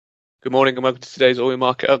Good morning and welcome to today's oil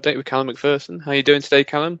market update with Callum McPherson. How are you doing today,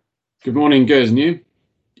 Callum? Good morning, good, and you?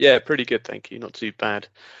 Yeah, pretty good, thank you. Not too bad.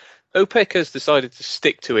 OPEC has decided to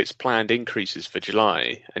stick to its planned increases for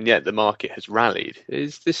July, and yet the market has rallied.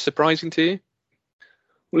 Is this surprising to you?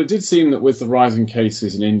 Well, it did seem that with the rising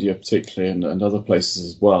cases in India, particularly, and other places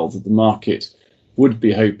as well, that the market would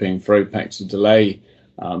be hoping for OPEC to delay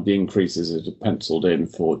the increases that are penciled in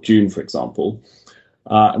for June, for example,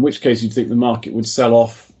 in which case you'd think the market would sell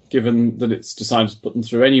off, given that it's decided to put them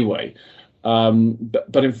through anyway.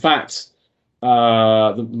 But in fact,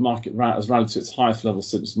 the market has rallied to its highest level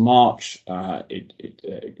since March. It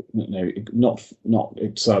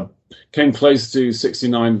came close to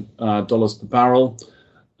 $69 per barrel,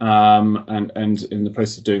 and in the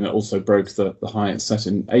process of doing that, also broke the high set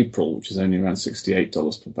in April, which is only around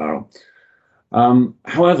 $68 per barrel.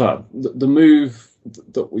 However, the move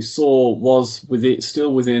that we saw was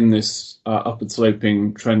still within this upward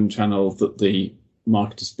sloping trend channel that the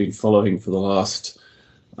market has been following for the last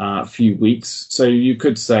few weeks. So you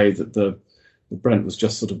could say that the Brent was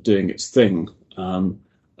just sort of doing its thing, and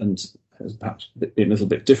has perhaps been a little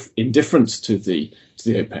bit indifferent to the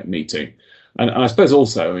OPEC meeting. And I suppose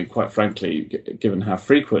also, I mean, quite frankly, given how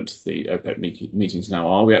frequent the OPEC meetings now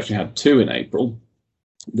are, we actually had two in April,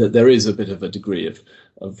 that there is a bit of a degree of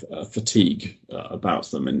fatigue about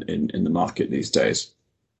them in the market these days.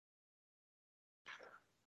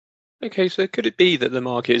 Okay, so could it be that the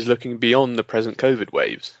market is looking beyond the present COVID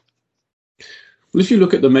waves? Well, if you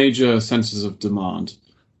look at the major centers of demand,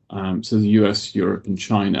 so the US, Europe, and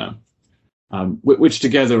China, which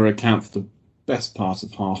together account for the best part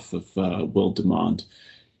of half of world demand,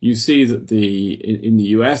 you see that in the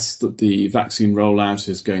US that the vaccine rollout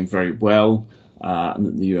is going very well, and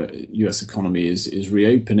that the US economy is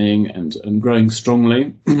reopening and growing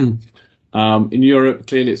strongly. In Europe,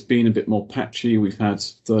 clearly it's been a bit more patchy. We've had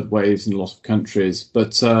third waves in a lot of countries,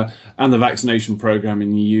 and the vaccination program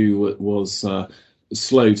in the EU was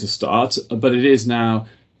slow to start, but it is now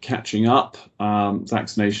catching up.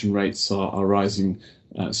 Vaccination rates are rising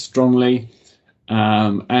strongly.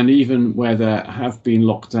 And even where there have been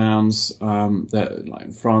lockdowns, like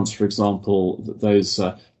in France, for example, those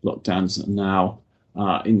lockdowns are now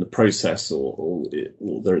in the process, or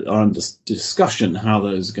there are under discussion how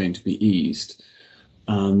those are going to be eased.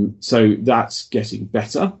 So that's getting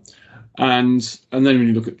better. And then when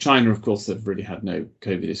you look at China, of course, they've really had no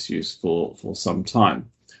COVID issues for some time.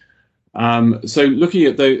 So looking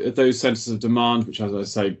at those centers of demand, which, as I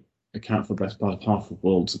say, account for the best part of half of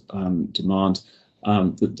world demand,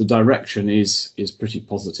 the direction is pretty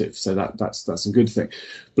positive. So that's a good thing.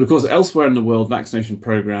 But of course, elsewhere in the world, vaccination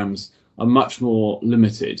programs are much more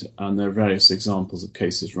limited, and there are various examples of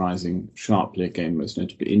cases rising sharply again, most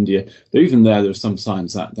notably India. Though even there are some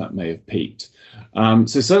signs that may have peaked. So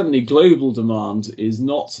certainly global demand is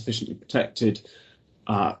not sufficiently protected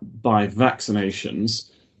by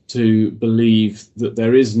vaccinations to believe that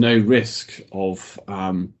there is no risk of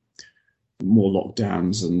more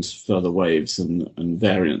lockdowns and further waves and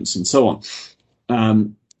variants and so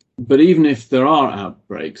on. But even if there are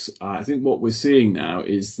outbreaks, I think what we're seeing now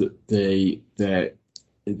is that there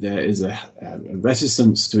is a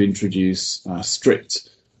reticence to introduce strict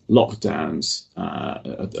lockdowns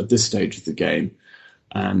at this stage of the game.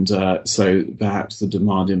 And so perhaps the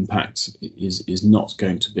demand impact is not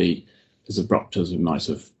going to be as abrupt as we might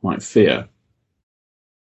fear.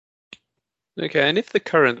 Okay, and if the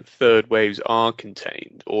current third waves are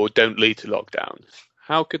contained or don't lead to lockdowns,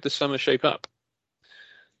 how could the summer shape up?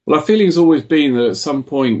 Well, our feeling has always been that at some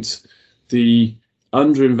point the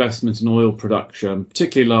underinvestment in oil production,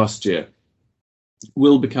 particularly last year,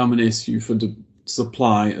 will become an issue for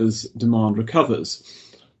supply as demand recovers.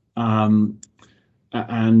 And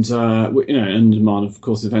demand, of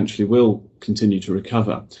course, eventually will continue to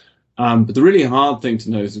recover. But the really hard thing to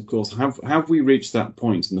know is, of course, have we reached that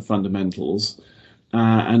point in the fundamentals,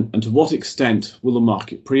 and to what extent will the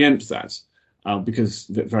market preempt that? Because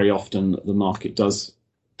very often the market does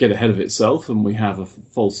get ahead of itself, and we have a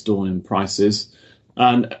false dawn in prices.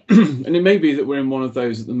 And it may be that we're in one of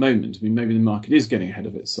those at the moment. I mean, maybe the market is getting ahead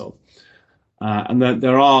of itself, and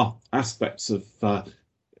there are aspects of the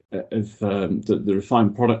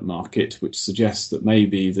refined product market which suggests that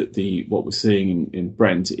maybe that what we're seeing in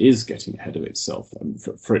Brent is getting ahead of itself. And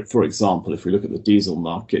for example, if we look at the diesel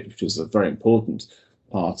market, which is a very important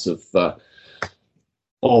part of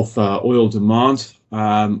oil demand,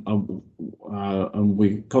 and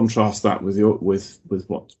we contrast that with the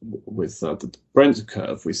Brent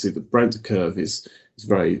curve, we see the Brent curve is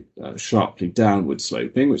very sharply downward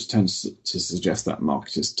sloping, which tends to suggest that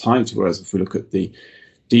market is tight. Whereas if we look at the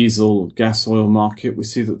diesel, gas oil market, we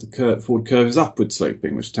see that the forward curve is upward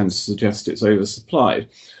sloping, which tends to suggest it's oversupplied.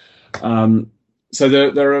 So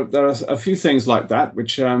there are a few things like that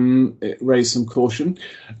which raise some caution,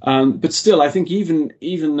 but still, I think even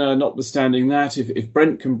notwithstanding that, if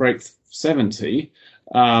Brent can break 70,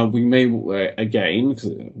 we may again,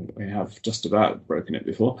 because we have just about broken it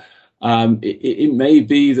before. It may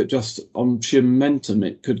be that just on sheer momentum,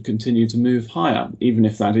 it could continue to move higher, even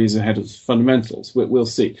if that is ahead of fundamentals. We'll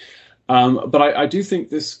see. But I do think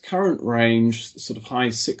this current range, sort of high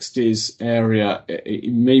 60s area,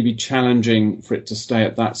 it may be challenging for it to stay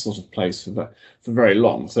at that sort of place for very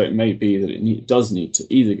long. So it may be that it does need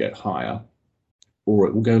to either go higher or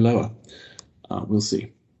it will go lower. We'll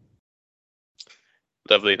see.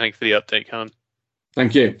 Lovely. Thank you for the update, Khan.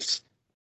 Thank you.